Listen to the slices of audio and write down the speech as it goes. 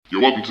Yo,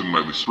 welcome to the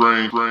Nightly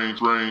Strange.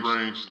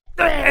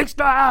 Thanks,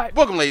 God.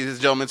 Welcome, ladies and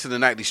gentlemen, to the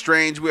Nightly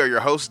Strange. We are your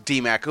hosts,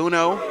 D-Mac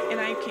Uno. And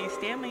I'm Keith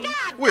Stanley.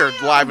 We are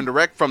live and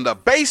direct from the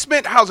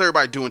basement. How's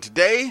everybody doing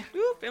today?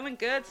 Ooh, feeling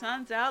good.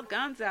 Sun's out,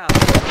 guns out.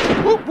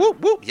 Whoop, whoop,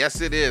 whoop.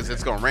 Yes, it is.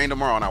 It's going to rain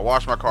tomorrow, and I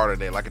washed my car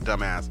today like a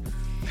dumbass.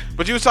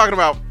 But you was talking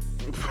about,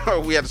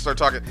 we had to start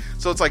talking.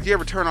 So it's like, you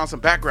ever turn on some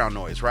background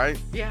noise, right?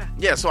 Yeah.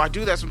 Yeah, so I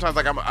do that sometimes.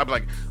 Like, I'm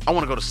like, I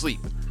want to go to sleep.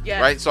 Yeah.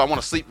 Right? So I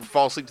want to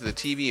fall asleep to the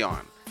TV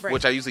on. Right.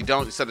 Which I usually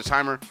don't set a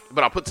timer,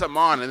 but I'll put something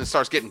on and it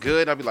starts getting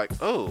good. I'll be like,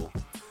 oh,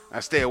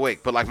 I stay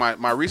awake. But like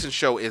my recent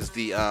show is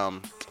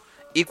the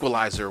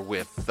Equalizer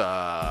with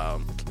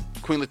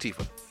Queen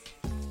Latifah.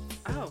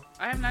 Oh,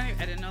 I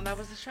didn't know that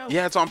was a show.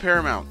 Yeah, it's on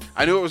Paramount.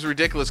 I knew it was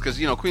ridiculous because,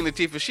 you know, Queen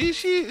Latifah,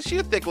 she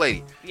a thick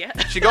lady. Yeah.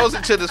 She goes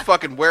into this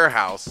fucking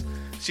warehouse.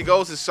 She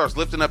goes and starts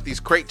lifting up these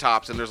crate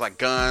tops and there's like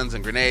guns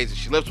and grenades and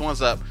she lifts one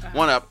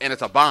up and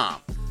it's a bomb.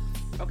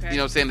 Okay. You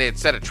know what I'm saying? They had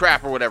set a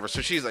trap or whatever. So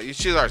she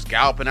starts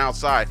galloping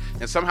outside.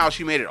 And somehow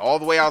she made it all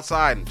the way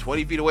outside and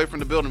 20 feet away from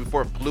the building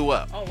before it blew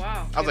up. Oh,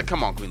 wow. I was like,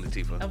 come on, Queen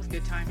Latifah. That was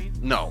good timing.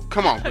 No,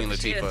 come on, Queen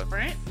She had a Latifah.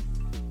 sprint?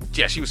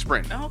 Yeah, she was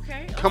sprinting. Oh,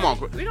 okay. Come on.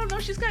 We don't know.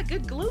 She's got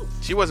good glutes.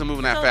 She wasn't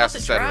moving that So fast about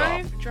to set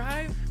it off.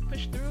 Drive,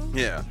 push through.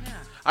 Yeah.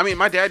 I mean,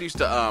 my dad used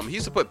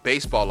to put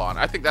baseball on.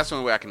 I think that's the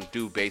only way I can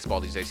do baseball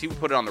these days. He would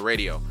put it on the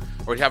radio,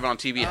 or he'd have it on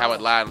TV, have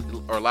it loud,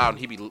 and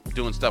he'd be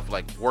doing stuff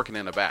like working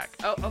in the back.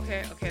 Oh,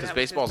 okay. Because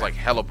baseball's like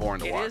hella boring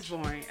to watch. It is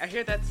boring. I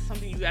hear that's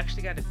something you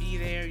actually got to be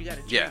there. You got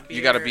to drink beer.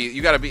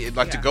 You gotta be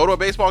like to go to a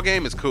baseball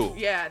game is cool.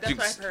 Yeah, that's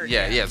what I've heard.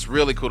 Yeah, it's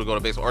really cool to go to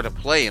baseball or to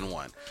play in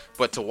one,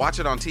 but to watch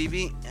it on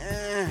TV,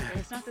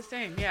 it's not the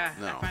same. Yeah,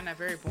 No. I find that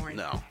very boring.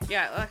 No.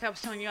 Yeah, like I was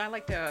telling you, I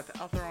like to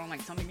I'll throw on like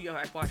something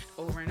I've watched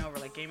over and over,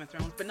 like Game of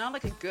Thrones, but not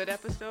like a good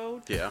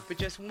episode. Yeah. But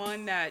just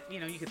one that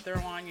you could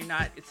throw on.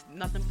 It's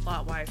nothing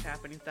plot wise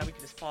happening. So that we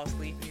can just fall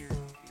asleep and you're,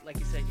 like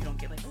you said, you don't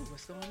get like, oh,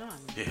 what's going on?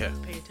 You Yeah.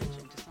 Pay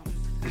attention to something,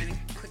 and then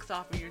it clicks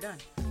off and you're done.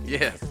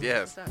 Yes.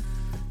 Stuff.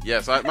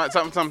 Yes,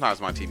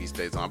 sometimes my TV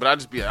stays on, but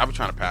I'll be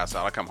trying to pass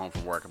out. I come home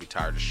from work, I'll be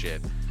tired as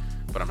shit.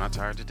 But I'm not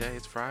tired today.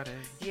 It's Friday.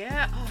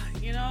 Yeah,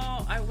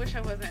 I wish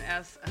I wasn't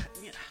as.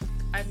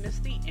 I miss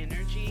the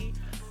energy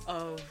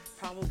of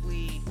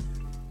probably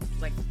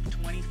like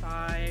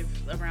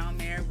 25 around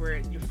there, where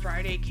your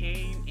Friday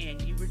came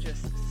and you were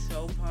just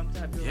so pumped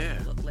up. You're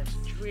like, look, let's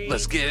drink.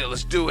 Let's get it.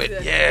 Let's do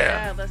it.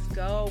 Yeah, let's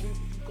go.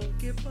 We go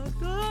get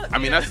fucked up. I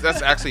mean,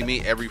 that's actually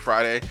me every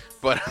Friday,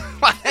 but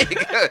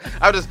like,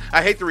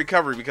 I hate the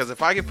recovery because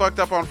if I get fucked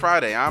up on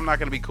Friday, I'm not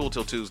gonna be cool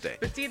till Tuesday.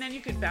 But see, then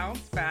you could bounce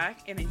back,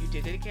 and then you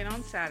did it again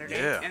on Saturday.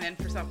 Yeah. And then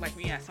for something like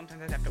me,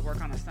 sometimes I'd have to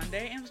work on a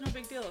Sunday, and it was no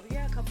big deal.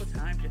 Yeah, a couple of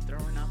times you're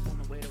throwing up on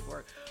the way to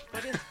work,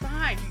 but it's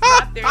fine. You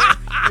got there,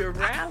 you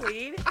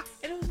rallied,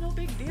 and it was no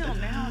big deal.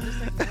 Now I'm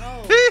just like,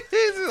 no.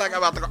 He's like, I'm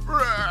about to go.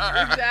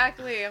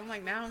 Exactly. I'm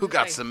like, now I'm Who just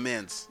got like, some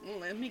mints?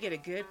 let me get a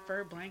good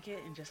fur blanket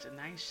and just a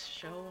nice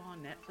show on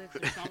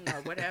Netflix or something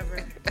or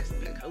whatever. Just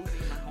be cozy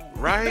in my home.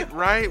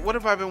 Right. What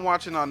have I been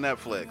watching on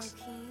Netflix?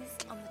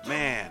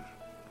 Man.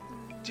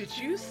 Did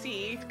you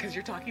see, because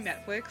you're talking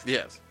Netflix,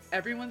 Yes.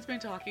 everyone's been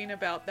talking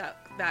about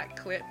that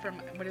clip from,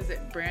 what is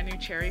it, Brand New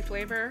Cherry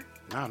Flavor?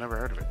 No, never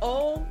heard of it.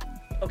 Oh,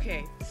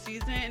 okay.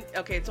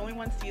 It's only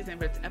one season,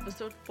 but it's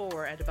episode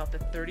 4 at about the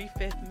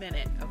 35th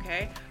minute,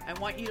 okay? I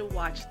want you to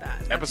watch that.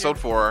 That's Episode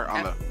 4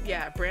 on the...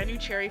 Yeah, Brand New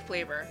Cherry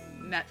Flavor,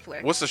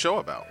 Netflix. What's the show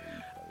about?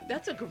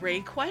 That's a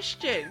great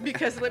question,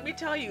 because let me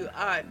tell you,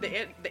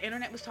 the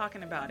internet was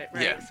talking about it,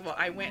 right? Yeah. So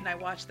I went and I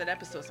watched that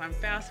episode, so I'm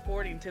fast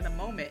forwarding to the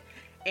moment,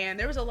 and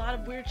there was a lot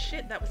of weird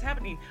shit that was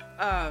happening.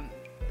 I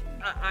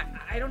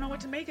don't know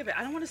what to make of it.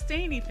 I don't want to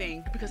say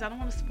anything because I don't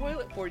want to spoil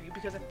it for you,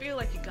 because I feel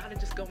like you got to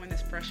just go in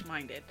this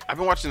fresh-minded. I've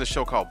been watching this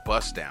show called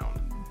Bust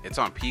Down. It's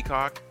on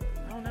Peacock.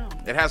 I don't know.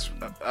 It has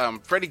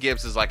Freddie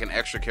Gibbs is like an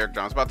extra character.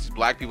 It's about these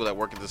black people that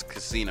work at this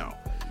casino.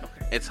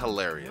 Okay. It's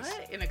hilarious.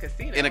 What? In a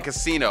casino? In a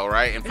casino,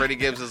 right? And Freddie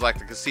Gibbs is like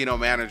the casino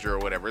manager or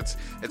whatever. It's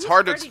Who's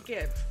hard to. Freddie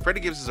Gibbs? Freddie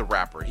Gibbs is a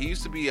rapper. He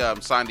used to be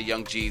signed to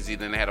Young Jeezy,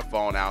 then they had a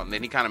falling out, and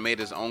then he kind of made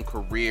his own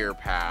career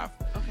path.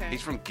 Okay.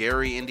 He's from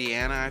Gary,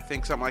 Indiana, I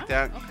think, something like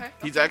that. Okay.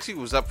 He's actually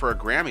was up for a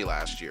Grammy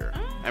last year.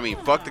 I mean,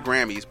 fuck the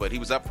Grammys, but he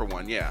was up for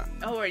one, yeah.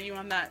 Oh, are you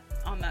on that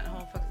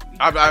whole fuck?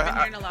 I've been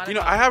hearing a lot I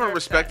about haven't their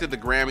respected the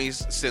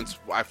Grammys since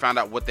I found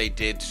out what they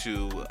did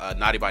to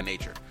Naughty by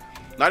Nature.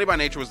 Naughty by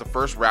Nature was the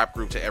first rap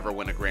group to ever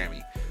win a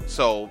Grammy.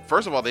 So,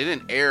 first of all, they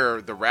didn't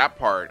air the rap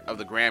part of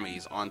the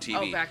Grammys on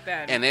TV. Oh, back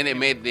then. And then it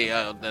made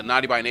the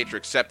Naughty by Nature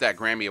accept that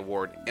Grammy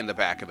award in the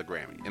back of the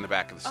Grammy, in the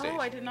back of the stage. Oh,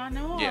 I did not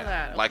know all yeah,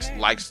 that. Okay.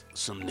 likes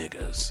some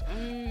niggas.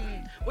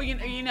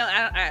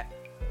 Well,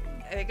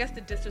 I guess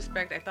the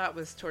disrespect I thought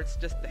was towards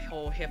just the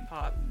whole hip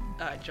hop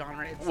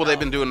genre itself. Well, they've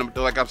been doing them,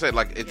 like I've said,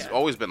 like it's Yeah.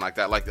 always been like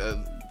that. Like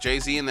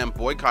Jay-Z and them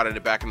boycotted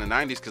it back in the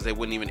 90s because they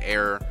wouldn't even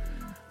air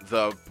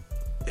the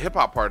hip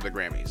hop part of the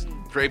Grammys.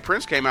 Dre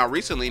Prince came out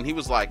recently and he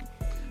was like,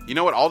 you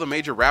know what? All the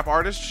major rap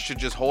artists should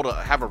just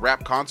have a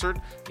rap concert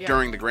Yeah.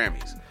 during the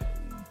Grammys.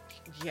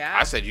 Yeah.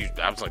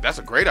 I was like, that's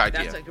a great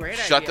idea. That's a great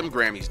Shut idea. them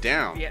Grammys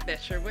down. Yeah,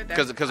 that sure would.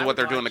 Because of what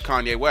they're doing to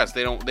Kanye West.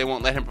 They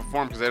won't let him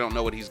perform because they don't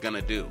know what he's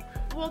gonna do.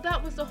 Well,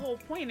 that was the whole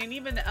point. And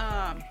even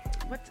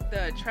what's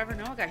the Trevor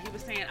Noah guy? He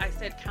was saying, I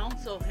said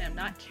counsel him,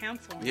 not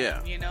cancel him.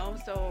 Yeah. You know,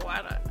 so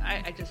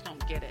I just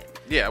don't get it.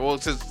 Yeah, well,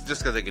 it's just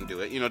because they can do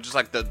it. You know, just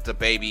like the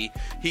baby,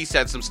 he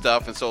said some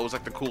stuff, and so it was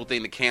like the cool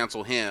thing to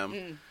cancel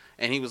him.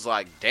 And he was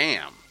like,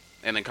 damn.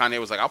 And then Kanye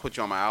was like, I'll put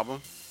you on my album.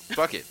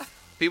 Fuck it.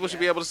 People should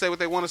be able to say what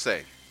they want to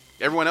say.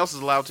 Everyone else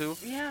is allowed to.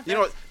 Yeah. You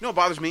know what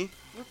bothers me?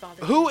 What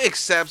bothers Who me?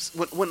 accepts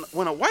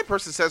when a white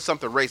person says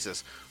something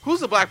racist?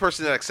 Who's the black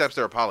person that accepts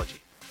their apology?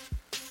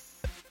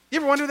 You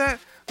ever wonder that?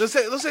 They'll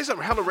say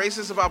something hella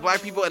racist about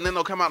black people, and then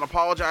they'll come out and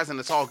apologize, and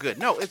it's all good.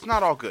 No, it's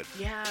not all good.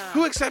 Yeah.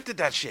 Who accepted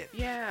that shit?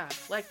 Yeah,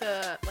 like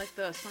the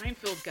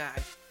Seinfeld guy.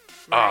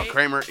 Oh, Right?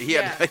 Kramer. He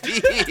Yeah. had, They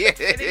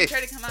didn't try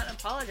to come out and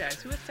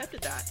apologize. Who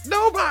accepted that?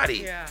 Nobody.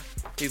 Yeah.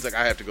 He's like,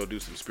 I have to go do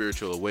some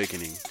spiritual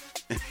awakening.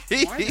 More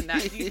than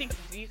that,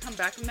 do you come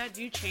back from that?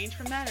 Do you change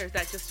from that, or is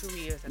that just who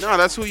he is? No,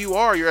 that's who you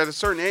are. You're at a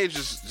certain age,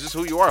 just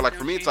who you are. Like No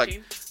for me, it's like,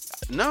 changing?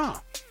 no.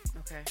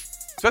 Okay,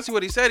 Especially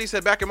what he said. He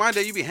said, back in my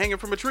day, you'd be hanging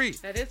from a tree.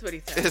 that is what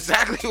he said.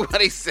 Exactly what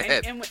he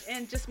said.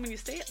 And just when you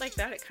say it like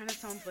that, it kind of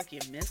sounds like you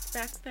missed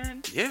back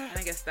then. Yeah. And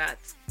I guess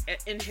that's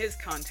in his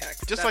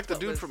context. Just that's like the what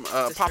dude was from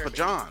Papa disturbing.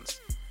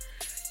 John's.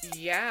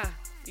 Yeah.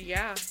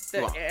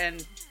 Well.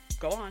 And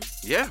go on.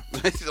 Yeah.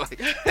 Like,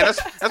 and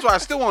that's why I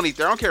still won't eat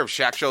there. I don't care if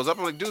Shaq shows up.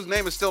 I'm like, dude's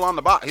name is still on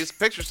the box. His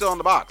picture's still on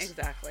the box.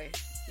 Exactly.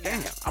 Damn.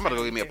 Yeah. I'm going to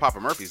go get me a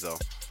Papa Murphy's, though.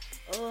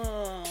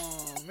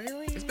 Oh,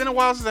 really? It's been a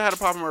while since I had a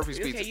Papa Murphy's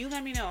Okay, pizza. you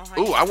let me know.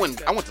 Ooh, I went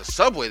to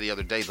Subway the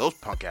other day. Those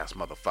punk-ass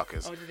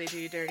motherfuckers. Oh, did they do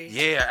you dirty?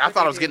 Yeah, I What'd thought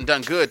they I was do? getting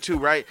done good, too,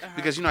 right? Uh-huh.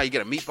 Because, you know how you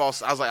get a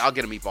meatball. I was like, I'll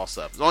get a meatball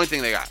sub. It's the only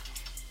thing they got.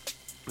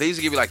 They used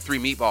to give you like 3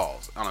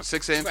 meatballs on a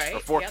 6-inch Right,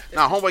 or 4. yep,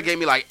 Now, this is homeboy true. gave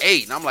me like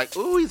 8. And I'm like,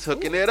 ooh, he's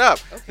hooking it up.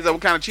 Okay. He's like,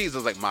 what kind of cheese? I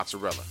was like,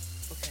 mozzarella. Okay.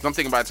 So I'm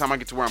thinking by the time I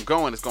get to where I'm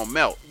going, it's going to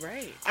melt.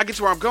 Right. I get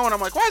to where I'm going,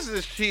 I'm like, why isn't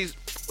this cheese...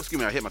 Excuse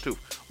me, I hit my tooth.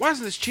 Why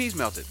isn't this cheese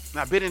melted?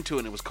 And I bit into it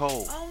and it was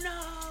cold. Oh, no.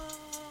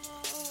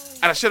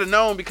 And I should have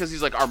known because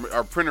he's like,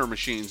 our printer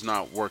machine's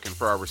not working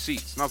for our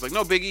receipts. And I was like,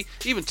 no, Biggie.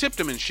 Even tipped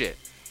him and shit.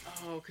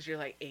 Oh, because you're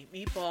like 8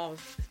 meatballs.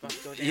 It's about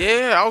to go down.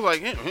 Yeah, I was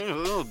like, a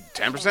little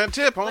 10%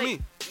 tip, homie.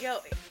 Like, yo,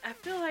 I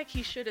feel like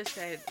he should have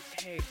said,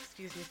 "Hey,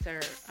 excuse me, sir,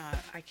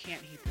 I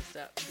can't heat this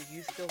up. Do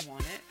you still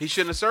want it?" He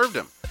shouldn't have served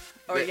him.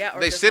 Or yeah, or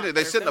they just sit not it.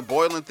 They serve sit in a them?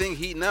 boiling thing,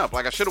 heating up.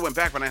 Like I should have went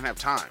back, but I didn't have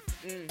time.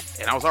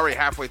 And I was already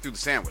halfway through the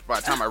sandwich by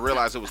the time I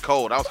realized it was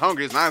cold. I was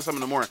hungry. It's 9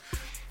 something in the morning.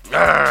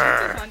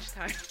 It's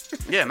lunchtime.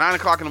 Yeah, 9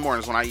 o'clock in the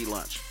morning is when I eat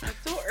lunch. That's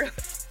so early.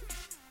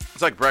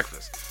 It's like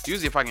breakfast.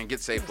 Usually, if I can get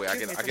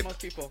Safeway, Most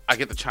people. I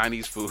get the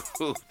Chinese food.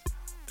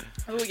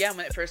 Oh yeah,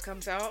 when it first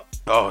comes out.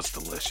 Oh, it's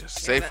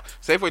delicious. Yeah,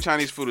 Safeway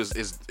Chinese food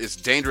is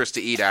dangerous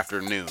to eat after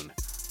noon.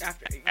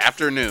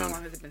 Afternoon. How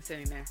long has it been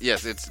sitting there?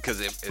 Yes, it's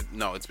because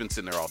it's been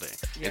sitting there all day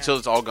Yeah. until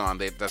it's all gone.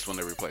 That's when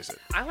they replace it.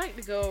 I like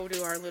to go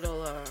to our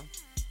little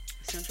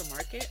Central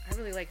Market. I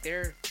really like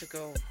there to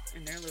go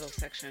in their little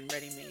section,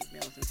 ready-made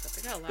meals and stuff.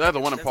 They got a lot. That of the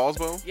good one in stuff.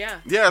 Paulsbo. Yeah.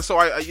 Yeah, so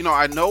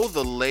I know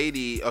the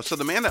lady. So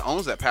the man that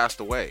owns that passed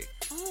away.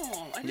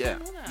 Oh, I Yeah,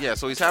 didn't know that. yeah.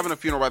 So he's having a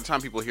funeral. By the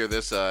time people hear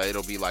this,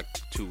 it'll be like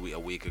a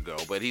week ago.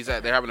 But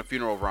they're having a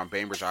funeral over on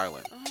Bainbridge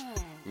Island. Oh.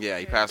 Yeah,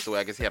 he okay. passed away.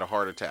 I guess he had a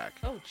heart attack.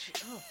 Oh, gee.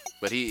 Oh.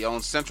 But he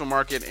owns Central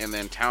Market and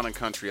then Town and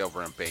Country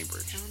over in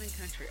Bainbridge. Town and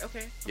country.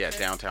 Okay. Yeah, okay.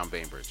 downtown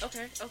Bainbridge.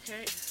 Okay.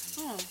 Okay.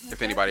 Oh. If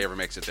okay. anybody ever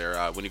makes it there,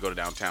 when you go to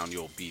downtown,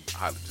 you'll be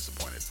highly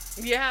disappointed.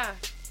 Yeah.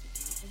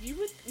 You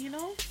would,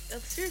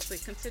 seriously,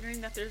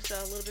 considering that there's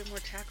a little bit more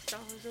tax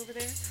dollars over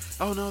there.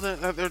 Oh no,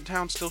 their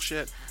town's still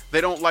shit. They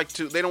don't want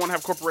to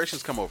have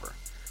corporations come over.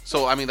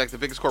 So I mean, like the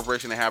biggest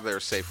corporation they have there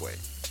is Safeway.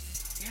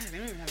 Yeah, they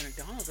don't even have a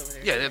McDonald's over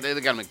there. Yeah, they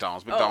got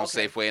McDonald's,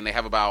 okay. Safeway, and they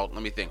have about,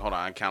 let me think, hold on,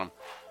 I count them,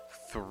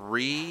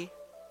 3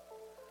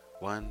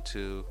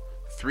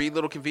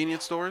 little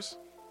convenience stores.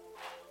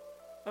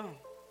 Oh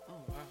wow.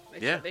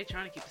 Yeah. They're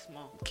trying to keep it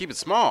small. Keep it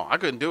small. I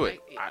couldn't do it.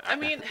 I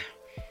mean,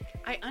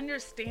 I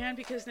understand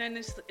because then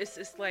it's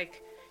just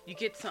like you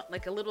get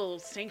like a little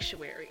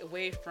sanctuary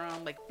away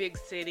from like big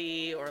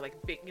city or like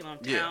big town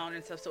Yeah.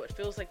 and stuff. So it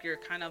feels like you're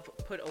kind of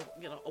put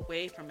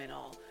away from it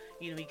all.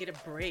 You get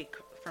a break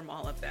from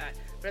all of that.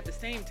 But at the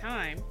same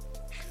time,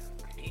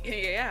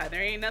 yeah,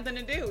 there ain't nothing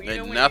to do.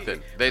 Ain't When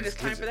nothing. when it's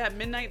time for that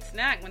midnight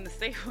snack when the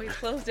Safeway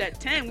closed at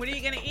 10. What are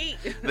you gonna eat?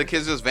 The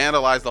kids just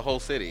vandalize the whole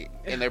city,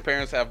 and their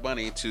parents have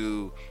money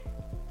to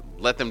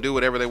let them do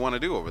whatever they want to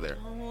do over there.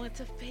 Oh, it's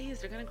a phase.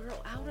 They're gonna grow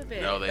out of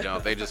it. No, they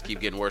don't. They just keep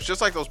getting worse.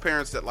 Just like those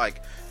parents that,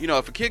 like,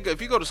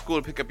 if you go to school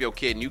to pick up your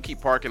kid and you keep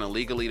parking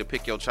illegally to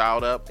pick your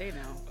child up, They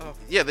know. Oh.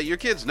 yeah, your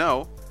kids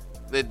know.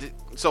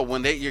 So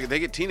when they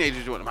get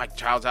teenagers doing, my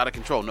child's out of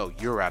control. No,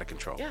 you're out of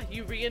control. Yeah,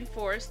 you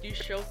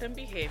showed them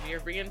behavior,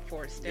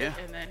 reinforced it, Yeah.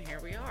 and then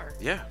here we are.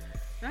 Yeah.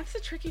 That's the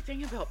tricky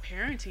thing about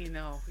parenting,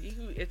 though.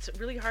 It's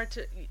really hard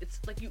to. It's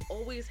like you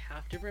always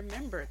have to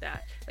remember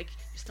that, like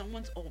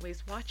someone's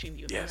always watching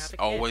you. If you Yes. have a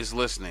kid. Always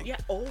listening. Yeah,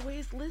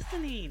 always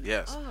listening.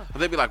 Yes. Ugh. But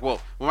they'd be like, well,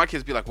 when my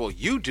kids be like, well,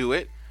 you do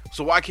it.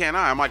 So why can't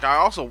I? I'm like, I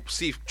also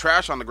see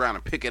trash on the ground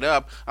and pick it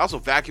up. I also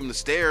vacuum the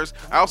stairs.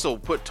 I also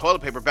put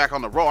toilet paper back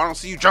on the roll. I don't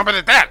see you jumping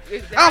at that.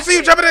 Exactly. I don't see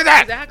you jumping at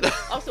that. Exactly.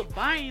 Also,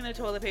 buying the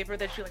toilet paper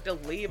that you like to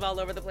leave all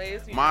over the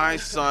place. My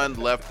son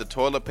left the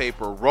toilet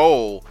paper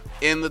roll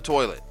in the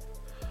toilet.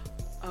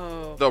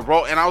 Oh. The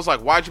roll, and I was like,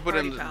 why'd you put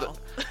it in Party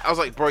I was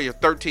like, bro, you're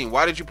 13.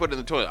 Why did you put it in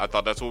the toilet? I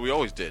thought that's what we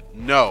always did.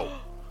 No.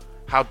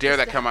 How dare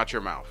that come out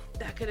your mouth?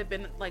 That could have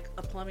been like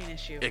a plumbing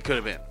issue. It could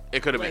have been.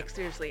 It could have been. Like,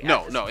 seriously.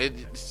 No.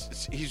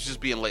 He's just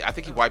being late. I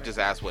think he wiped his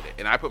ass with it,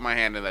 and I put my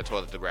hand in that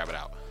toilet to grab it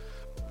out.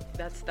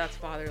 That's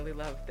fatherly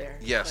love there.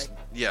 Yes. Like,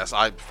 Yes.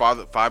 I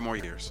father 5 more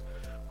years.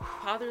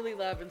 fatherly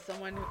love and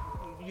someone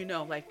who, you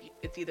know, like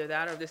it's either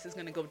that or this is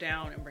going to go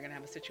down and we're going to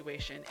have a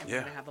situation and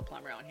we're going to have a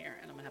plumber out here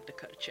and I'm going to have to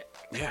cut a check.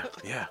 Yeah.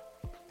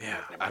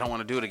 I don't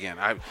want to do it again.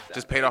 I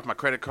just paid off my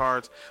credit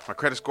cards. My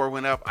credit score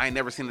went up. I ain't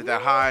never seen it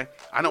that high.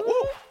 I know.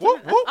 Woo.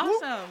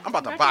 Awesome. I'm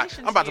about to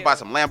Congratulations buy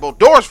some Lambo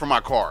doors for my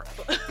car.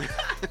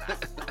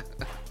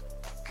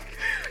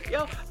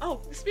 Yo,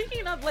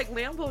 speaking of like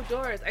Lambo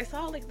doors, I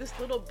saw like this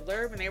little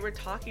blurb and they were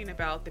talking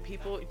about the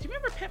people. Do you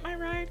remember Pimp My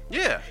Ride?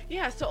 Yeah.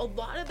 Yeah, so a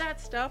lot of that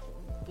stuff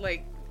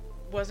like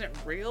wasn't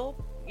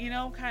real, you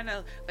know, kind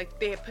of like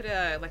they had put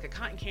a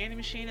cotton candy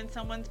machine in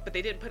someone's, but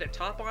they didn't put a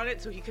top on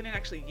it, so he couldn't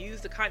actually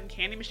use the cotton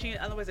candy machine.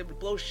 Otherwise, it would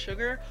blow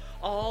sugar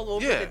all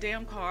over the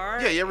damn car.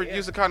 Yeah, you ever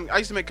use the cotton? I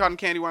used to make cotton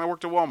candy when I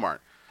worked at Walmart.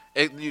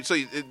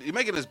 You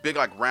make it this big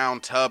like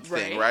round tub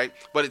thing, right?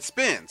 But it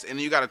spins,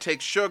 and you got to take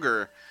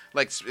sugar,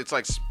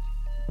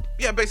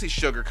 basically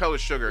sugar, colored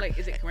sugar. Like,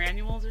 is it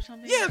granules or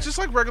something? Yeah, it's just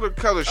like regular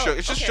colored sugar.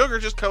 It's just sugar,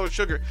 just colored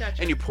sugar,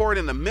 Gotcha. and you pour it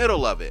in the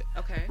middle of it.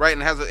 Okay. Right,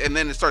 and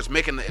then it starts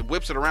it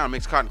whips it around, and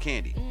makes cotton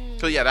candy.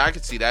 So yeah, I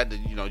could see that.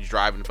 You know, you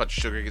drive and a bunch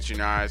of sugar gets in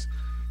your eyes.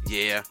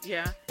 Yeah.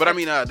 Yeah. But I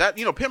mean,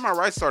 Pimp My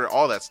Ride started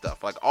all that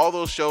stuff. Like all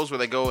those shows where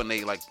they go and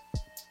they like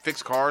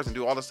fix cars and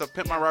do all that stuff.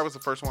 Pimp My Ride was the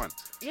first one.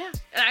 Yeah,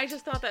 and I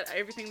just thought that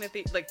everything that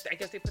they like, I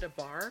guess they put a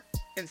bar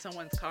in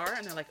someone's car,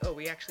 and they're like, "Oh,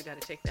 we actually got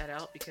to take that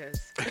out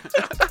because."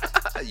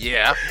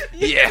 Yeah.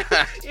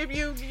 If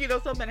you know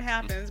something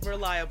happens, we're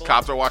liable.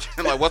 Cops are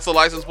watching. Like, what's the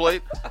license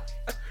plate?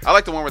 I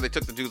like the one where they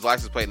took the dude's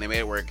license plate and they made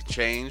it where it could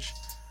change.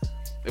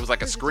 It was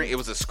like a screen. It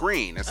was a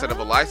screen instead of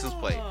a license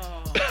plate.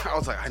 I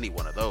was like, I need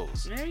one of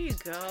those. There you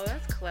go.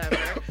 That's clever.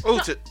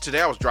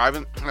 Today I was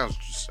driving and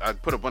I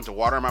put a bunch of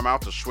water in my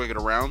mouth to swig it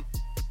around.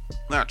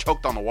 Then I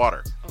choked on the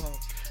water. Oh.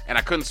 And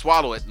I couldn't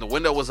swallow it. And the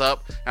window was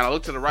up. And I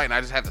looked to the right and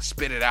I just had to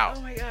spit it out.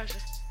 Oh my gosh.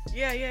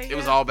 Yeah. It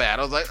was all bad.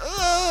 I was like,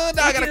 oh,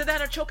 now I gotta. Either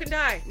that or choke and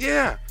die.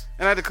 Yeah.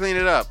 And I had to clean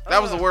it up.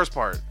 That was the worst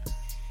part.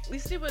 At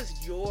least it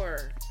was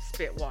your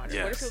spit water.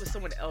 Yes. What if it was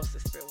someone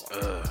else's spit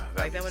water?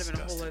 That would have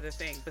been a whole other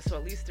thing. But so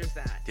at least there's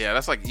that. Yeah,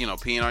 that's like,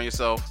 peeing on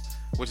yourself,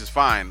 which is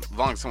fine as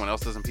long as someone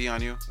else doesn't pee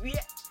on you.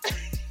 Yeah.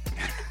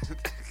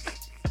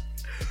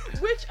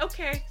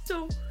 Okay,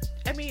 so,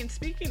 I mean,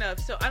 speaking of,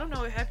 so I don't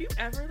know, have you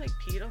ever, like,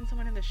 peed on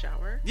someone in the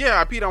shower?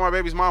 Yeah, I peed on my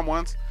baby's mom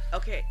once.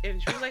 Okay,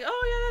 and she was like,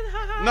 oh, yeah,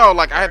 ha. No,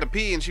 like, I had to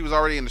pee, and she was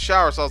already in the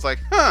shower, so I was like,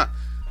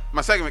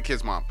 my second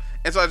kid's mom.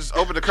 And so I just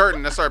opened the curtain,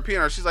 and I started peeing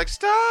on her. She's like,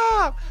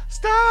 stop,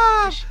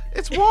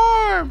 it's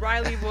warm.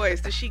 Riley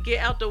voice, did she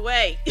get out the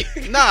way?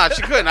 Nah,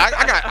 she couldn't.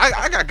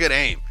 I got good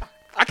aim.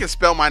 I can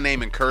spell my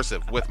name in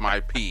cursive with my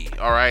pee,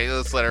 all right?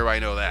 Let's let everybody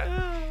know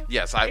that.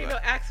 Yes, Ain't no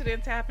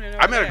accidents happening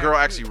over I met a girl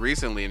actually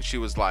recently, and she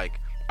was like,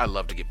 I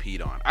love to get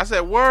peed on. I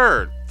said,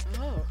 word.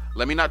 Oh.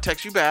 Let me not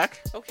text you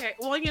back. Okay.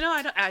 Well,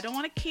 I don't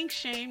want to kink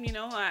shame,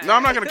 No,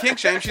 I'm not going to kink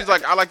shame. She's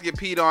like, I like to get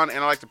peed on,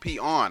 and I like to pee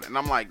on. And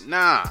I'm like,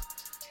 nah,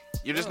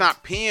 you're just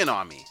not peeing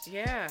on me.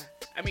 Yeah.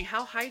 I mean,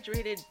 how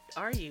hydrated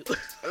are you?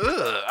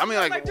 Ugh. I mean,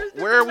 like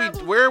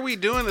where are we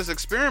doing this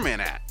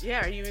experiment at?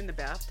 Yeah, are you in the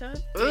bathtub?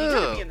 Ugh. You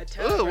gotta be in the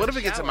tub. Ugh. What if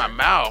it gets in my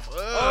mouth?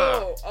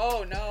 Ugh.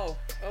 Oh no.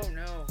 Oh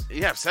no.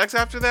 You have sex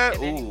after that?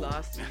 And then you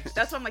lost me.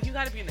 That's why I'm like, you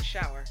gotta be in the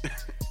shower.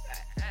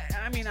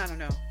 I mean, I don't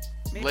know.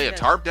 Maybe lay a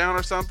tarp down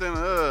or something?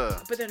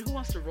 Ugh. But then who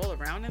wants to roll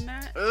around in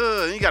that?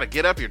 Ugh. You gotta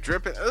get up, you're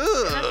dripping. Ugh.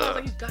 And that's why I was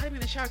like, you gotta be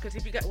in the shower, because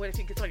what if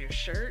it gets on your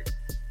shirt?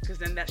 Because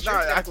then that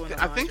shirt's going on.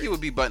 I think you would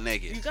be butt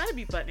naked. You gotta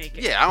be butt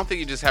naked. Yeah, I don't think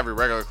you just have your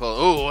regular clothes.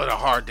 Oh, what a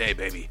hard day,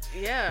 baby.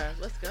 Yeah,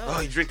 let's go.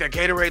 Oh, you drink that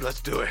Gatorade? Let's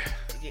do it.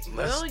 You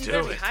gotta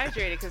be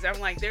hydrated, because I'm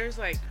like, there's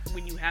like,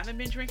 when you haven't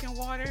been drinking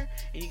water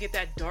and you get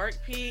that dark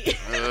pee.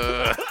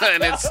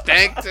 And it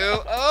stank too.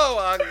 Oh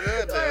my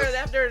goodness. Or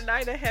after a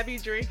night of heavy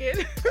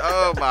drinking.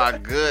 Oh my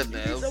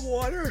goodness. Need some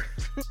water.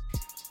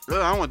 I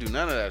don't want to do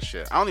none of that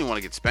shit. I don't even want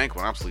to get spanked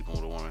when I'm sleeping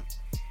with a woman.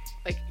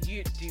 Like, do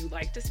you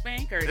like to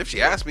spank, or if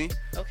she asks me?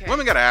 Okay.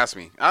 Women gotta ask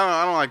me.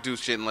 I don't like do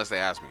shit unless they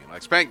ask me.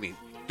 Like, spank me,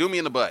 do me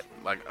in the butt.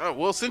 Like, oh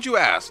well, since you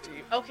asked.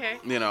 Okay.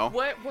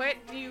 What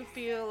do you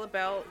feel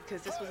about?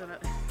 Because this was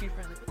you're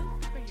probably like,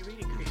 what the fuck are you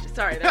reading, Christian?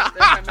 Sorry, that's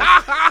my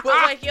But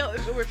like,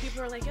 where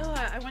people are like,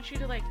 I want you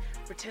to like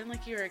pretend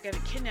like you're gonna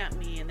kidnap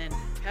me and then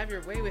have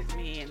your way with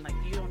me and like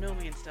you don't know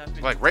me and stuff.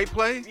 And, like rape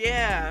play?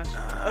 Yeah.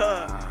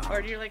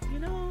 Or you're like,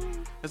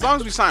 as long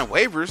as we sign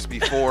waivers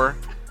before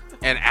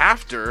and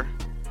after.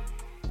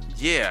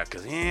 Yeah,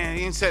 because he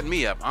ain't setting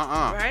me up.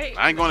 Right?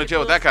 I ain't going to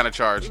jail with that kind of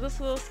charge. It looks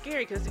a little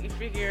scary because you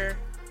figure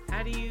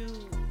How do you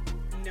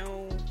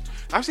know?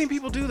 I've seen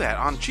people do that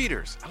on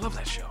Cheaters. I love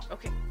that show.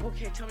 Okay,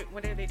 tell me,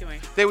 what are they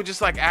doing? They would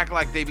just like act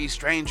like they be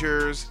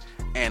strangers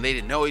and they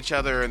didn't know each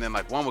other, and then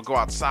like one would go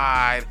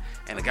outside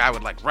and the guy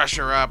would like rush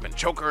her up and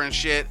choke her and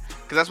shit,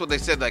 because that's what they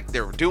said like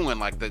they were doing,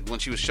 like when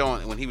he was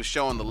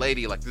showing the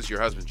lady like, this is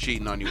your husband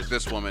cheating on you with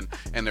this woman,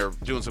 and they're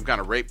doing some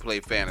kind of rape play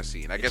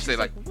fantasy, and I guess they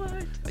like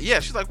what? Yeah,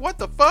 she's like, what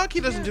the fuck, he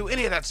doesn't do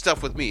any of that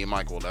stuff with me. I'm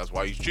like, well, that's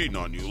why he's cheating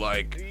on you.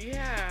 Like,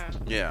 yeah.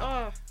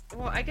 Oh,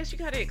 well, I guess you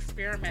gotta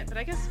experiment, but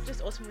I guess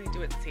just ultimately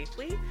do it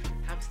safely.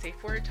 Have a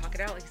safe word, talk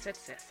it out, like you said,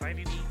 sign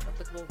any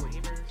applicable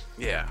waivers.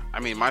 Yeah, I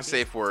mean, my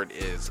safe word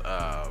is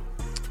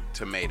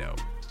tomato.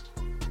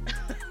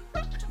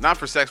 Not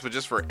for sex, but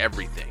just for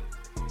everything.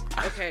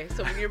 Okay,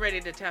 so when you're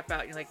ready to tap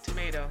out, you're like,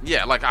 tomato.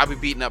 Yeah, like I'll be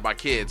beating up my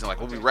kids and like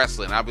we'll be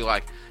wrestling, and I'll be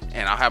like,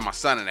 and I'll have my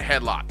son in a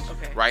headlock,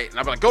 okay, right? And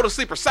I'll be like, go to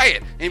sleep or say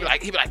it, and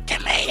he'd be like,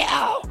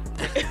 tomato.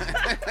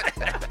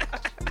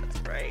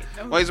 That's right.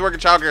 No. Well, he's working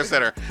childcare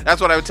center.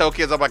 That's what I would tell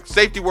kids. I'm like,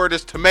 safety word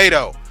is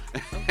tomato.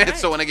 Okay. And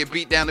so when they get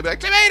beat down, they'll be like,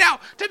 tomato.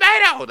 They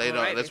don't.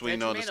 Right, That's when you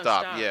know to tomato,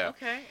 stop. Yeah.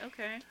 Okay.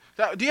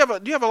 So, do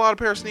you have a lot of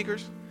pair of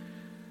sneakers?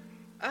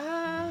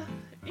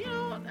 You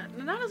know,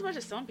 not as much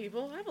as some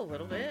people. I have a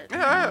little bit.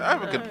 Yeah, I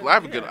have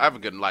a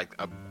good like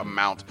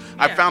amount.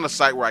 I found a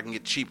site where I can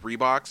get cheap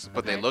Reeboks,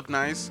 but they look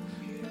nice.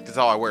 Because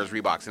all I wear is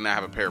Reeboks, and I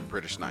have a pair of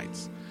British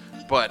Knights.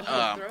 But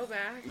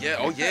throwback. yeah,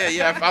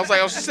 I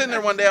was just sitting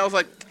there one day. I was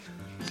like,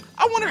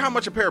 I wonder how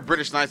much a pair of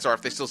British Knights are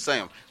if they still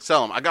sell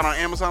them. I got on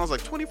Amazon. I was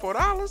like,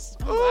 $24.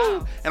 Oh,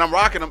 wow. And I'm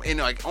rocking them. And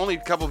like only a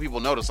couple of people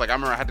noticed. Like I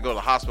remember I had to go to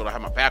the hospital. I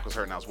had my back was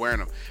hurting. And I was wearing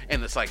them.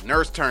 And this like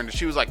nurse turned and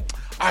she was like,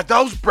 "Are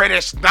those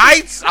British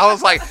Knights?" I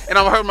was like, and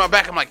I'm hurting my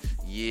back. I'm like,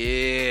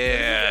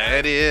 yeah,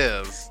 it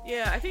is.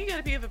 Yeah, I think you got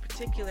to be of a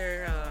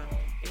particular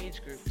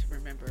age group to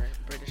remember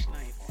British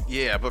Knights.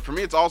 Yeah, but for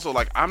me, it's also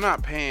like I'm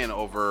not paying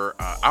over.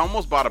 I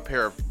almost bought a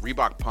pair of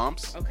Reebok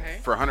pumps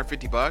for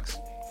 $150.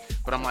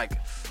 But I'm like,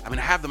 I mean,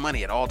 I have the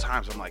money at all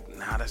times. I'm like,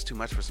 nah, that's too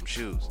much for some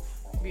shoes.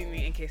 You mean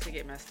in case they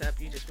get messed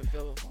up, you just would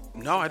feel...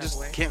 No, I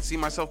just can't see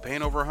myself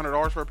paying over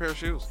 $100 for a pair of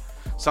shoes.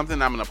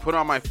 Something I'm going to put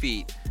on my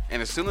feet,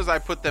 and as soon as I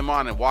put them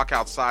on and walk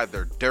outside,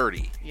 they're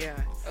dirty. Yeah,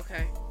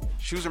 okay.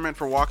 Shoes are meant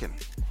for walking.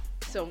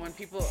 So when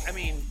people, I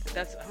mean,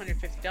 that's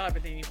 $150,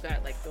 but then you've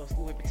got like those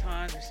Louis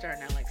Vuittons, they're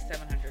starting at like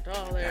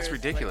 $700. That's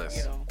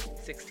ridiculous. Like,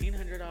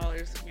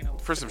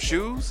 $1,600, For some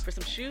shoes? For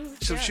some shoes.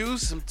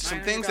 Some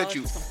things that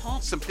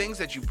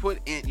you put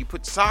in. You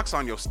put socks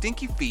on your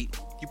stinky feet.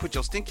 You put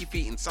your stinky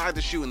feet inside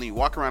the shoe, and then you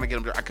walk around and get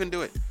them dirty. I couldn't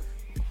do it.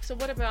 So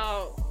what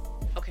about?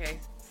 Okay.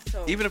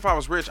 So even if I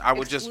was rich, I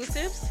would just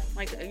exclusives.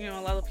 Like a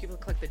lot of people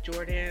collect the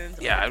Jordans.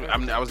 Yeah,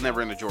 I was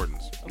never into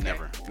Jordans. Okay.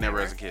 Never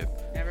as a kid.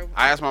 Never.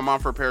 I asked my mom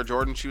for a pair of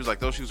Jordans. She was like,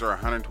 "Those shoes are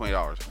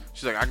 $120."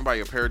 She's like, "I can buy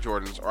you a pair of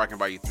Jordans, or I can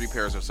buy you 3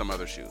 pairs of some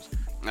other shoes."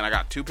 And I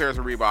got 2 pairs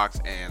of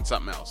Reeboks and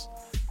something else.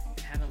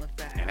 Haven't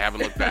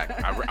looked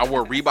back. I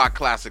wore Reebok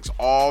Classics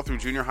all through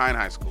junior high and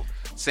high school.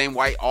 Same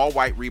all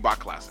white Reebok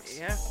Classics.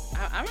 Yeah,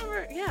 I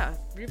remember. Yeah,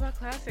 Reebok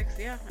Classics.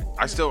 Yeah.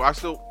 I got some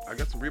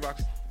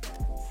Reeboks.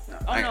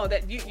 No,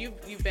 that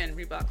you've been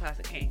Reebok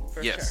Classic King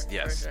for sure.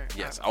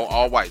 Yes.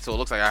 All white. So it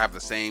looks like I have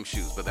the same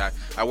shoes, but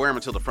I wear them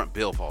until the front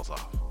bill falls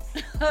off.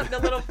 the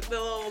little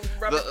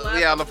rubber flap.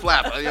 Yeah, the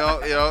flap.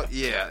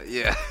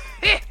 Yeah.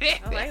 I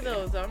like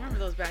those. I remember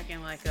those back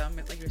in like you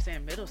were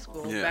saying, middle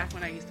school. Yeah. Back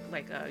when I used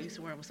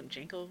to wear them with some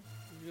Jenko.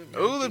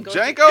 Ooh, the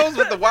Jenkos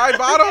with the wide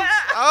bottoms.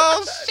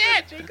 Oh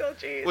shit! Jenko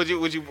jeans.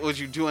 Was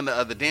you doing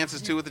the dances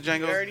too with the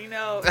Jenkos? You already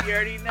know.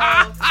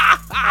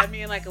 I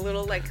mean, like a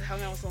little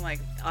hung out with some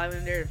like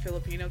Islander and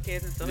Filipino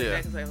kids and stuff like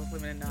that because I was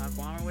living in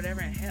Guam or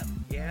whatever. And hell,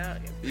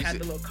 had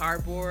the little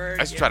cardboard.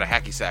 I used to try to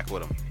hacky sack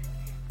with them.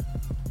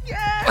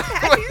 Yeah,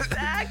 hacky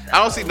sack.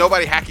 I don't see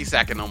nobody hacky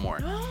sacking no more.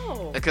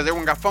 No, because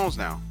everyone got phones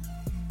now.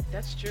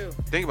 That's true.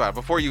 Think about it.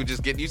 Before you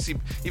just you'd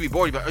be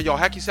bored. You'd be like, "Oh, y'all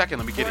hacky sacking?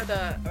 Let me get it."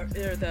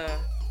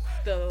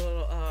 The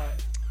little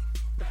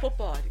the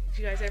football. Did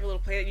you guys ever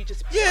play that? You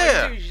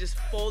just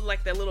fold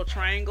like that little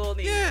triangle.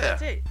 And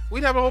that's it.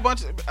 We'd have a whole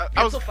bunch of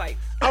fights.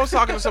 I was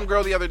talking to some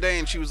girl the other day,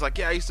 and she was like,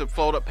 "Yeah, I used to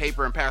fold up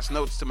paper and pass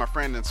notes to my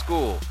friend in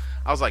school."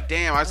 I was like,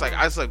 damn. I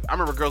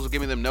remember girls would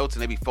give me them notes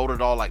and they'd be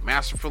folded all like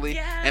masterfully,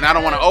 and I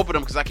don't want to open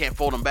them because I can't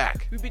fold them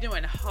back. We'd be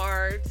doing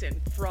hearts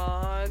and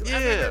frogs. Yeah.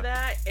 I remember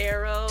that.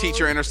 Arrows.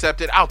 Teacher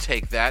intercepted. I'll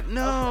take that.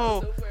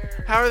 No.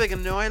 How are they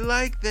gonna know I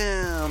like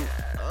them?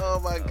 Yeah. Oh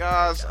my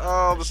gosh.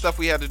 Oh, the stuff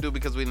we had to do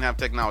because we didn't have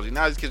technology.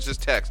 Now these kids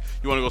just text.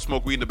 You want to go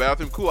smoke weed in the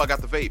bathroom? Cool. I got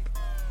the vape.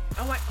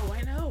 Oh,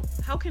 I know.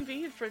 How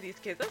convenient for these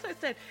kids. That's what I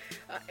said.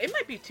 It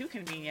might be too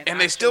convenient.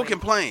 And they still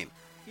complain.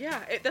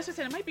 Yeah, that's what I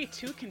said. It might be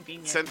too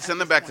convenient. Send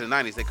them back to the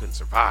 90s. They couldn't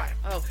survive.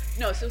 Oh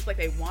no, so it's like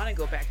they want to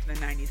go back to the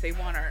 90s. They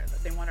want our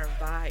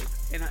vibe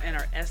and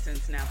our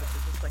essence now. But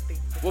it's just like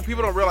well,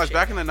 people don't realize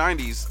back in the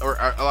 90s, or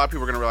a lot of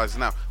people are gonna realize it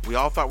now. We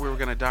all thought we were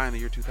gonna die in the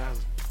year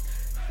 2000.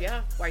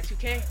 Yeah,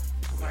 Y2K.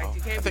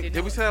 Y2K.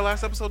 Did we say that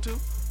last episode too?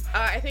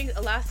 I think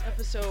the last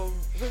episode.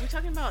 Were we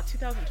talking about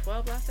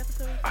 2012 last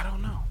episode? I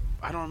don't know.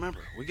 I don't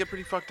remember. We get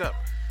pretty fucked up.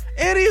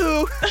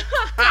 Anywho.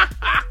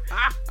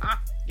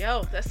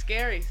 Yo, that's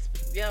scary.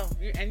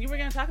 and you were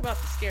gonna talk about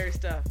the scary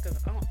stuff because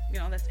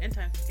that's end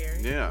time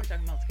scary. Yeah. We're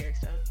talking about scary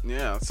stuff.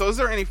 Yeah. So is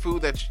there any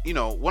food that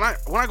when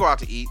I go out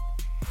to eat,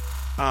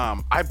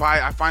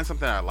 I find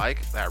something that I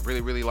like, that I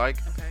really really like,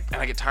 Okay.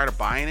 and I get tired of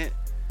buying it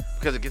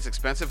because it gets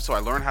expensive. So I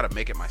learn how to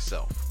make it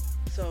myself.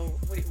 So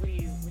what are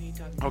you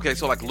talking about? Okay,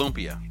 so like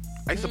lumpia.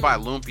 I used to buy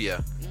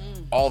lumpia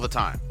Mm. all the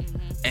time, Mm-hmm.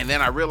 and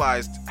then I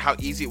realized how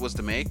easy it was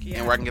to make Yeah.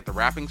 and where I can get the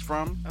wrappings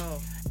from.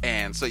 Oh.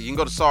 And so you can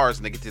go to SARS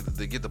and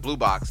they get the blue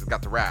box. It's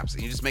got the wraps,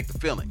 and you just make the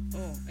filling.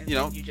 Oh. And You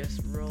know, then you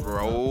just roll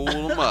Roll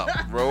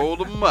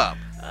them up,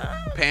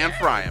 pan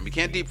fry them. You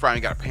can't deep fry them.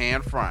 You got to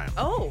pan fry them.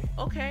 Oh.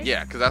 Okay.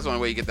 Yeah, because that's the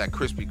only way you get that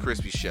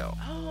crispy shell.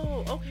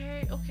 Oh.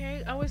 Okay.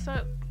 Okay. I always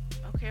thought.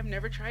 Okay, I've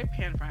never tried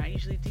pan fry. I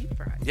usually deep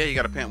fry. Yeah, you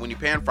got to pan. When you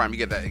pan fry them, it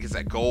gets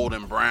that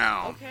golden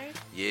brown. Okay.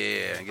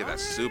 Yeah, you get that Alright.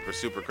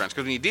 super crunch.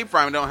 Because when you deep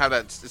fry them, don't have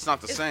that. It's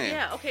not the same.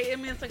 Yeah. Okay. I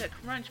mean, it's like a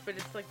crunch, but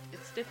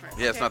it's different.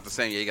 Yeah, it's Okay. not the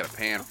same. Yeah, you got to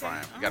pan Okay, fry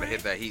them. You got to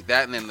hit alright. that heat.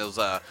 That and then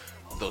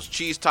those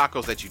cheese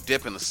tacos that you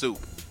dip in the soup.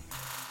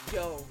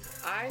 Yo,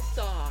 I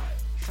saw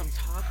some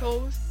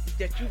tacos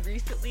that you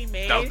recently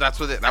made. That's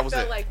what it. That was I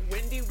felt it. like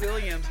Wendy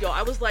Williams. Yo,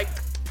 I was like,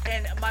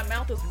 and my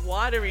mouth was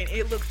watering.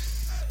 It looked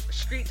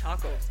street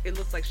tacos. It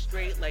looked like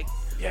straight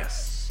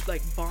Yes.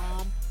 like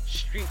bomb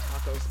street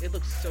tacos. It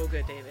looks so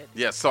good, David.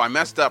 Yeah, so I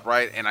messed up,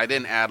 right? And I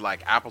didn't add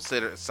like apple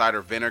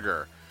cider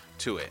vinegar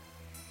to it.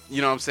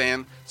 You know what I'm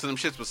saying? So them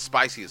shits was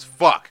spicy as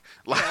fuck.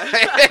 Like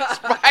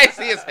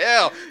spicy as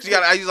hell. So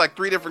I used like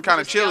 3 different kind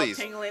of Just now chilies.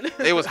 tingling.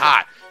 It was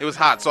hot. It was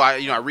hot. So I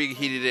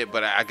reheated it,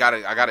 but I got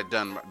it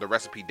done, the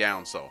recipe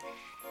down. So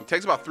it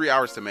takes about 3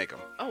 hours to make them.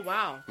 Oh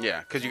wow.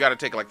 Yeah, because you got to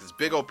take like this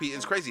big old piece.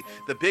 It's crazy.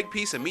 The big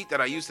piece of meat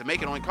that I used to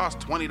make it only cost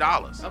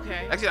 $20.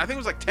 Okay. Actually, I think it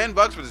was like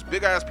 $10 for this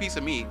big ass piece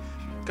of meat.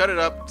 Cut it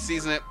up,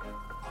 season it,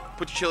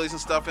 put your chilies and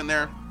stuff in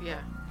there, Yeah.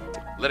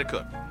 let it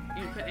cook.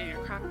 You put it in your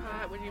crock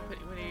pot. What do you put?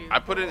 What do you? I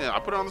put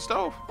it on the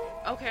stove.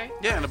 Okay.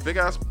 Yeah, in a big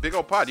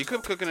old pot. You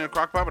could cook it in a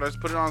crock pot, but I just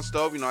put it on the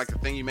stove. Like the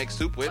thing you make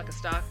soup with. Like a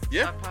stock.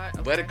 Yeah. Stock pot.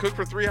 Okay. Let it cook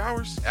for 3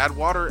 hours. Add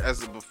water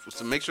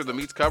to make sure the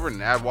meat's covered,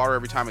 and add water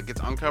every time it gets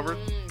uncovered.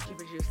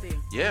 Keep it juicy.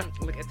 Yeah.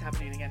 Look, it's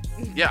happening again.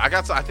 Yeah,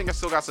 I think I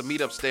still got some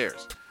meat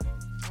upstairs.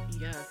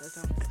 Yeah, that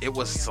sounds. It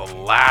was so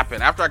yummy.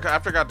 slapping. After I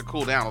got to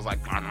cool down, I was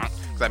like,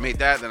 because I made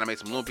that, then I made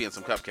some lumpia and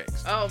some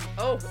cupcakes.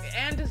 Oh,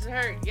 and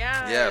dessert.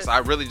 Yeah. Yes, I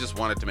really just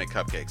wanted to make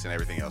cupcakes, and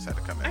everything else had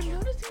to come I'm in.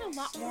 noticing a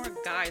lot more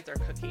guys are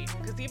cooking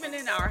because even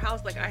in our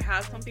house, like I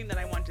have something that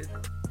I wanted,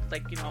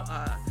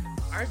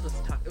 ours was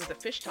it was a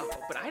fish taco,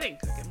 but I didn't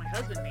cook it. My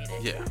husband made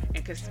it. Yeah. And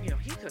because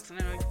he cooks, and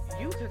I know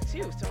you cook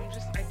too, so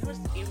I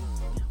noticed even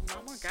a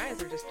lot more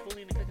guys are just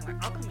totally into cooking.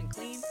 Like I'll come and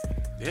clean.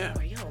 Yeah.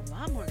 But a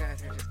lot more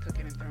guys are just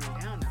cooking and throwing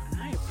down now,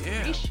 and I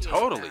Yeah, appreciate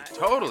that.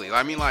 totally.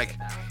 I mean, like,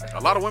 a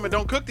lot of women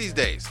don't cook these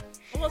days.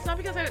 Well, it's not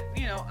because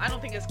I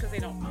don't think it's because they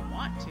don't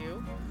want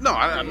to. No,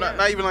 I'm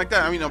not even like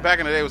that. I mean, back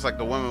in the day, it was like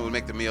the women would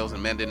make the meals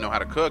and men didn't know how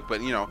to cook. But,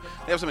 they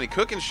have so many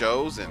cooking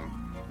shows and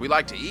we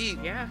like to eat.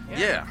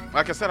 Yeah.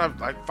 Like I said,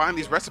 I find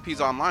these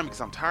recipes online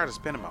because I'm tired of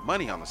spending my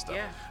money on this stuff.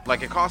 Yeah.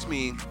 Like, it costs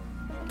me,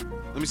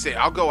 let me say,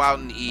 I'll go out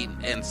and eat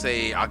and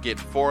say I'll get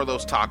 4 of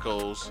those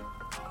tacos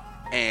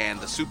and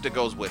the soup that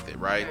goes with it,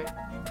 right? Okay.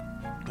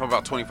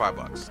 About $25,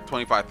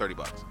 $25, $30. You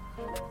know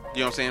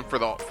what I'm saying?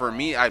 For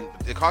me,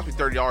 it cost me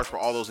 $30 for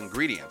all those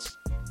ingredients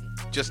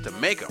just to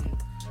make them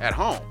at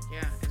home. Yeah.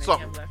 And then So- you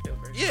have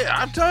leftovers. Yeah, I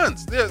have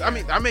tons. I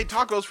mean, I made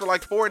tacos for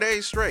like 4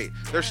 days straight.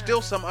 There's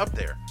still some up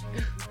there,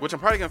 which I'm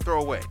probably gonna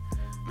throw away.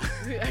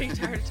 Are you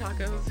tired of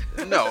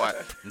tacos? No,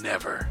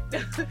 never.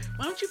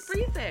 Why don't you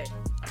freeze it?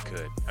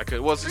 I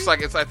could. Well, it's just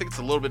like I think it's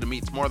a little bit of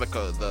meat. It's more like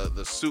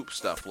the soup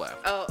stuff left.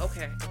 Oh,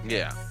 okay.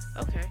 Yeah.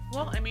 Okay.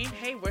 Well, I mean,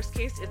 hey, worst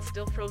case, it's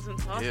still frozen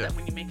sauce Yeah. that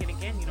when you make it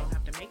again, you don't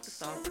have to make the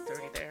sauce. It's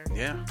already there.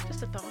 Yeah.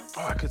 Just a thought.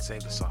 Oh, I could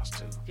save the sauce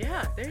too.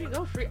 Yeah, there you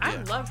go. I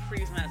Yeah. love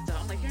freezing that stuff.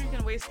 I'm like, you're not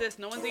gonna waste this.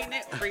 No one's eating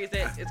it. Freeze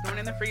it. It's going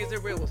in the freezer.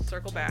 We will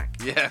circle back.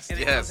 Yes, And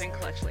it yes. goes in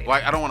clutch later.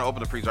 Well, I don't want to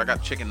open the freezer. I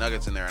got chicken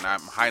nuggets in there, and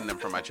I'm hiding them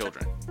from my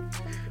children.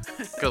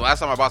 Because last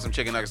time I bought some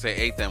chicken nuggets, they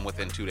ate them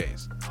within 2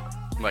 days.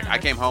 Like, I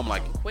came home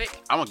like,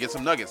 Quick. I'm going to get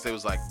some nuggets. They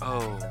was like,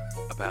 oh,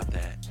 about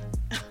that.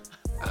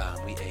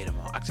 We ate them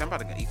all. Actually, I'm about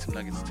to eat some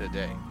nuggets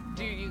today. How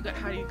do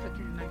you cook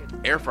your nuggets?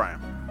 Air fry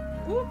them.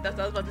 Ooh, that's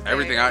what I was about to say.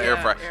 Everything I air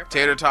fry. Air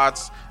Tater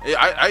tots.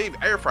 I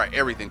air fry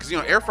everything. Because,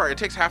 air fryer, it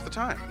takes half the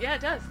time. Yeah,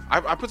 it does.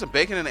 I put some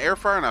bacon in the air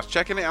fryer, and I was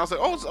checking it. And I was like,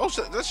 oh,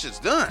 shit, this shit's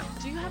done.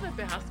 Do you have a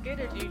basket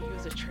or do you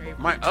use a tray?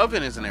 My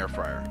oven is an air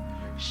fryer.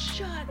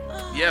 Shut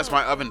up. Yes,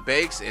 my oven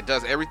bakes. It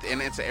does everything,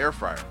 and it's an air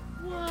fryer.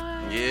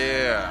 What?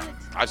 Yeah.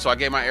 So I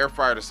gave my air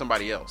fryer to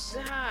somebody else.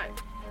 That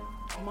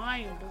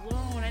mind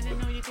blown. I didn't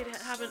know you could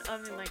have an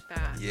oven like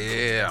that.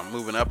 Yeah, I'm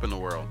moving up in the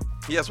world.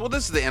 Yes, well,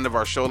 this is the end of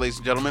our show, ladies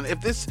and gentlemen.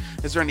 Is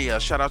there any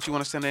shout outs you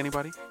want to send to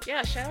anybody?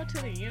 Yeah, shout out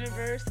to the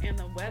universe and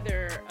the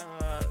weather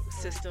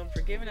system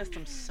for giving us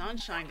some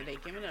sunshine today,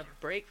 giving a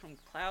break from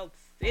Cloud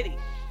City.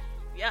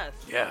 Yes.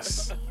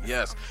 Yes.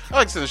 I'd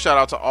like to send a shout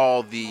out to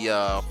all the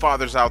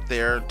fathers out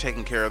there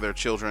taking care of their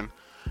children.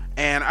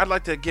 And I'd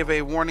like to give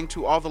a warning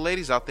to all the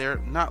ladies out there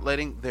not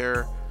letting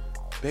their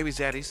baby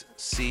daddies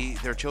see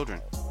their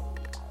children.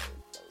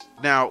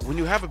 Now, when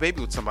you have a baby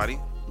with somebody,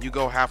 you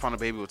go half on a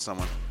baby with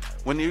someone.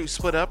 When you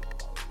split up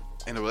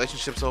and the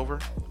relationship's over,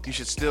 you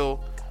should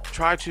still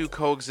try to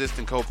coexist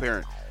and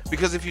co-parent.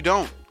 Because if you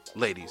don't,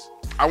 ladies,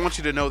 I want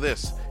you to know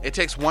this. It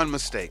takes one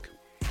mistake,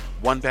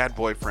 one bad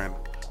boyfriend,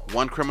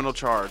 one criminal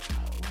charge,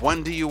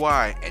 one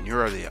DUI, and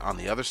you're on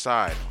the other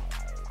side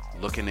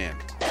looking in.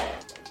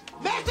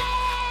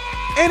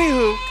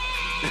 Anywho.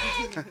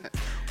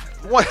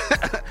 What?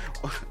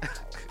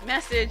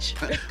 Message.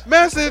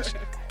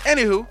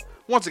 Anywho,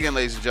 once again,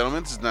 ladies and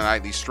gentlemen, this is the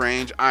Nightly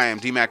Strange. I am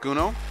D-Mac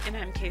Uno. And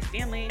I'm Kay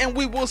Stanley. And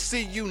we will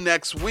see you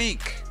next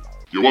week.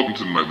 You're welcome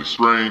to the Nightly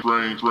Strange.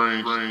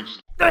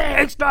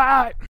 Thanks,